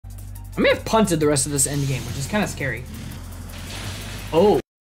I may have punted the rest of this end game, which is kind of scary. Oh.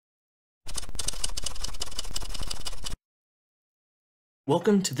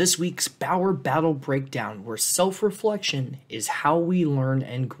 Welcome to this week's Bauer Battle Breakdown, where self-reflection is how we learn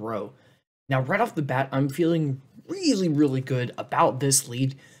and grow. Now, right off the bat, I'm feeling really good about this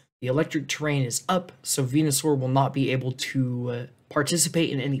lead. The electric terrain is up, so Venusaur will not be able to participate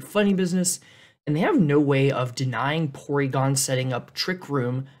in any funny business, and they have no way of denying Porygon setting up Trick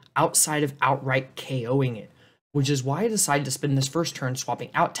Room outside of outright KOing it, which is why I decided to spend this first turn swapping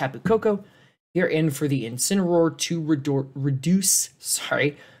out Tapu Koko here in for the Incineroar to reduce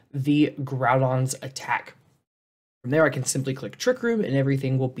the Groudon's attack. From there, I can simply click Trick Room and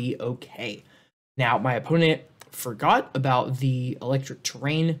everything will be okay. Now, my opponent forgot about the electric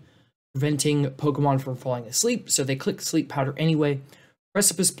terrain preventing Pokemon from falling asleep, so they click Sleep Powder anyway.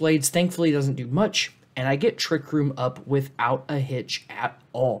 Precipice Blades thankfully doesn't do much, and I get Trick Room up without a hitch at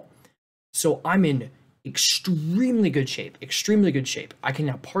all. So I'm in extremely good shape. I can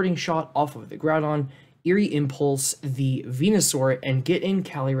now Parting Shot off of the Groudon, Eerie Impulse the Venusaur, and get in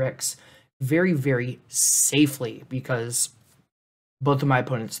Calyrex very safely because both of my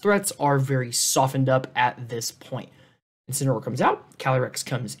opponent's threats are very softened up at this point. Incineroar comes out, Calyrex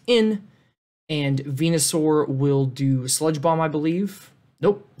comes in, and Venusaur will do Sludge Bomb, I believe.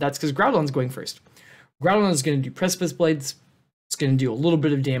 Nope, that's because Groudon's going first. Groudon is going to do Precipice Blades. It's going to do a little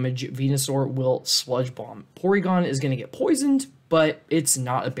bit of damage. Venusaur will Sludge Bomb. Porygon is going to get poisoned, but it's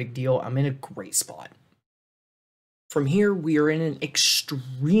not a big deal. I'm in a great spot. From here, we are in an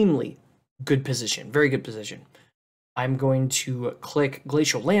extremely good position. Very good position. I'm going to click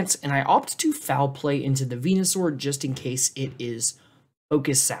Glacial Lance, and I opt to Foul Play into the Venusaur just in case it is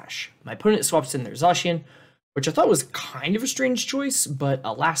Focus Sash. My opponent swaps in their Zacian, which I thought was kind of a strange choice, but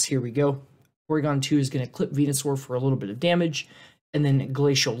alas, here we go. Porygon 2 is going to clip Venusaur for a little bit of damage, and then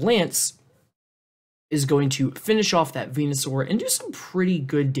Glacial Lance is going to finish off that Venusaur and do some pretty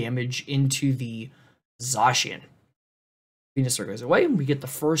good damage into the Zacian. Venusaur goes away, we get the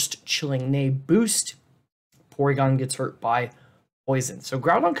first Chilling Neigh boost. Porygon gets hurt by poison. So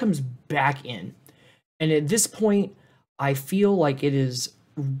Groudon comes back in, and at this point, I feel like it is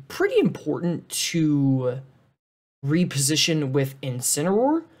pretty important to reposition with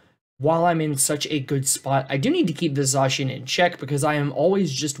Incineroar. While I'm in such a good spot, I do need to keep the Zacian in check because I am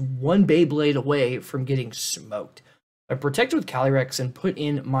always just one Beyblade away from getting smoked. I protect with Calyrex and put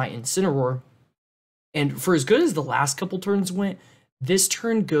in my Incineroar, and for as good as the last couple turns went, this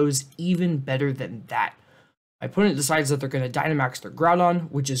turn goes even better than that. My opponent decides that they're going to Dynamax their Groudon,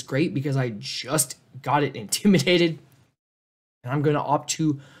 which is great because I just got it intimidated. And I'm going to opt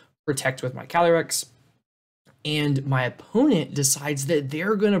to protect with my Calyrex. And my opponent decides that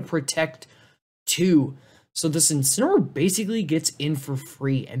they're going to protect too. So this Incineroar basically gets in for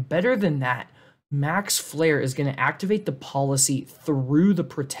free. And better than that, Max Flare is going to activate the policy through the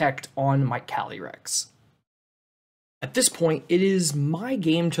protect on my Calyrex. At this point, it is my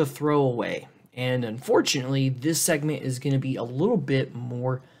game to throw away. And unfortunately, this segment is going to be a little bit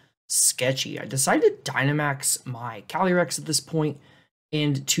more sketchy. I decided to Dynamax my Calyrex at this point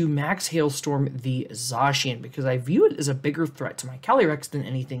and to Max Hailstorm the Zacian because I view it as a bigger threat to my Calyrex than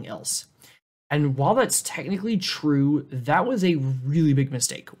anything else. And while that's technically true, that was a really big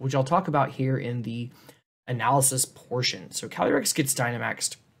mistake, which I'll talk about here in the analysis portion. So Calyrex gets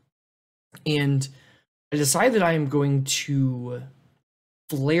Dynamaxed, and I decide that I am going to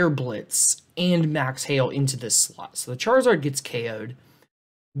Flare Blitz and Max Hail into this slot. So the Charizard gets KO'd,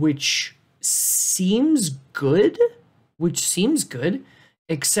 which seems good,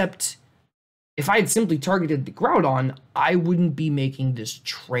 except if I had simply targeted the Groudon, I wouldn't be making this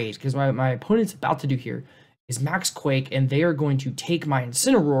trade, because my opponent's about to do here is Max Quake, and they are going to take my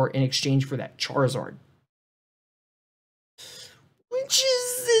Incineroar in exchange for that Charizard. Which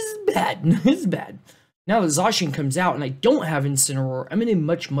is bad. It's bad. Now that Zacian comes out and I don't have Incineroar, I'm in a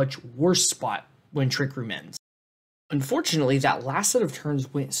much worse spot when Trick Room ends. Unfortunately, that last set of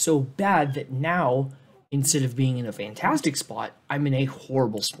turns went so bad that now, instead of being in a fantastic spot, I'm in a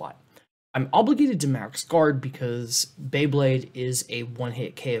horrible spot. I'm obligated to max guard because Beyblade is a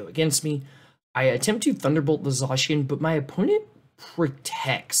one-hit KO against me. I attempt to Thunderbolt the Zacian, but my opponent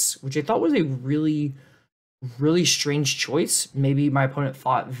protects, which I thought was a really strange choice. Maybe my opponent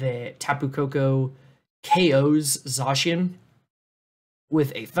thought that Tapu Koko KOs Zacian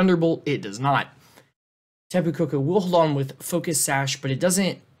with a Thunderbolt. It does not. Tapu Koko will hold on with Focus Sash, but it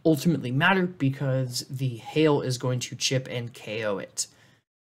doesn't ultimately matter because the Hail is going to chip and KO it.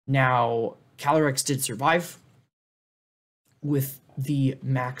 Now, Calyrex did survive with the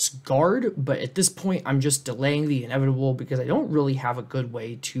max guard, but at this point, I'm just delaying the inevitable because I don't really have a good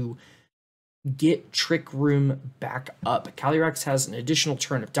way to get Trick Room back up. Calyrex has an additional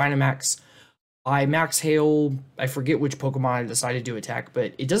turn of Dynamax. I max hail, I forget which Pokemon I decided to attack,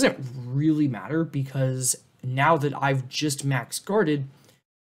 but it doesn't really matter because now that I've just max guarded,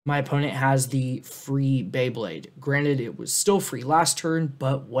 my opponent has the free Beyblade. Granted, it was still free last turn,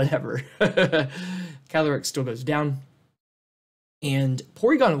 but whatever. Calyrex still goes down. And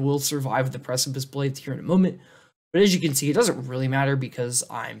Porygon will survive the Precipice Blades here in a moment. But as you can see, it doesn't really matter because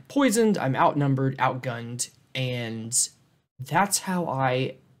I'm poisoned, I'm outnumbered, outgunned, and that's how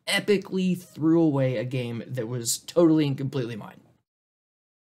I epically threw away a game that was totally and completely mine.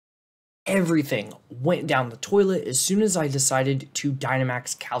 Everything went down the toilet as soon as I decided to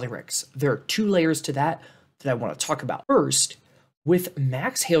Dynamax Calyrex. There are 2 layers to that I want to talk about. First, with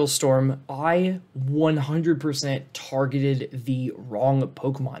Max Hailstorm, I 100% targeted the wrong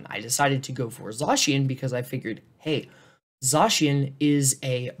Pokemon. I decided to go for Zacian because I figured, hey, Zacian is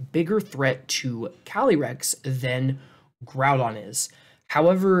a bigger threat to Calyrex than Groudon is.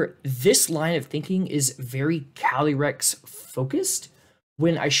 However, this line of thinking is very Calyrex focused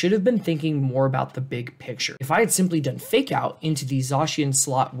when I should have been thinking more about the big picture. If I had simply done Fake Out into the Zacian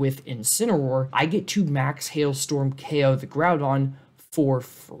slot with Incineroar, I get to Max Hailstorm KO the Groudon for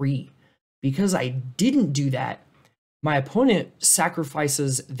free. Because I didn't do that, my opponent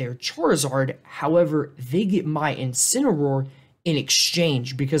sacrifices their Charizard, however, they get my Incineroar in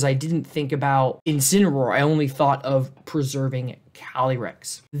exchange because I didn't think about Incineroar, I only thought of preserving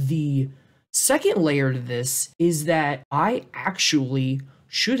Calyrex. The second layer to this is that I actually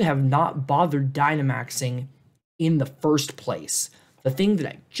should have not bothered Dynamaxing in the first place. The thing that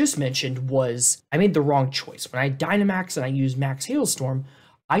I just mentioned was I made the wrong choice. When I Dynamax and I use Max Hailstorm,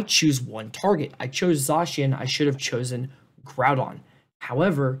 I choose one target. I chose Zacian, I should have chosen Groudon.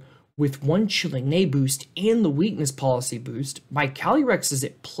 However, with one Chilling Neigh boost and the Weakness Policy boost, my Calyrex is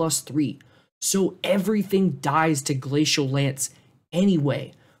at +3, so everything dies to Glacial Lance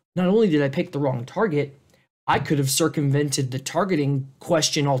anyway. Not only did I pick the wrong target, I could have circumvented the targeting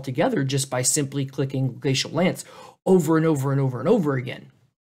question altogether just by simply clicking Glacial Lance over and over and over and over again.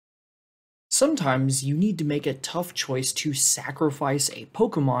 Sometimes you need to make a tough choice to sacrifice a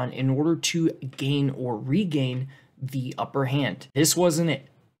Pokemon in order to gain or regain the upper hand. This wasn't it.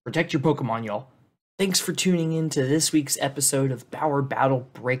 Protect your Pokemon, y'all. Thanks for tuning in to this week's episode of Bauer Battle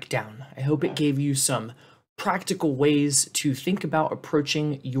Breakdown. I hope it gave you some practical ways to think about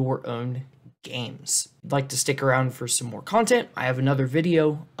approaching your own games. If you'd like to stick around for some more content, I have another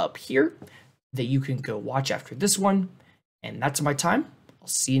video up here that you can go watch after this one. And that's my time. I'll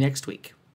see you next week.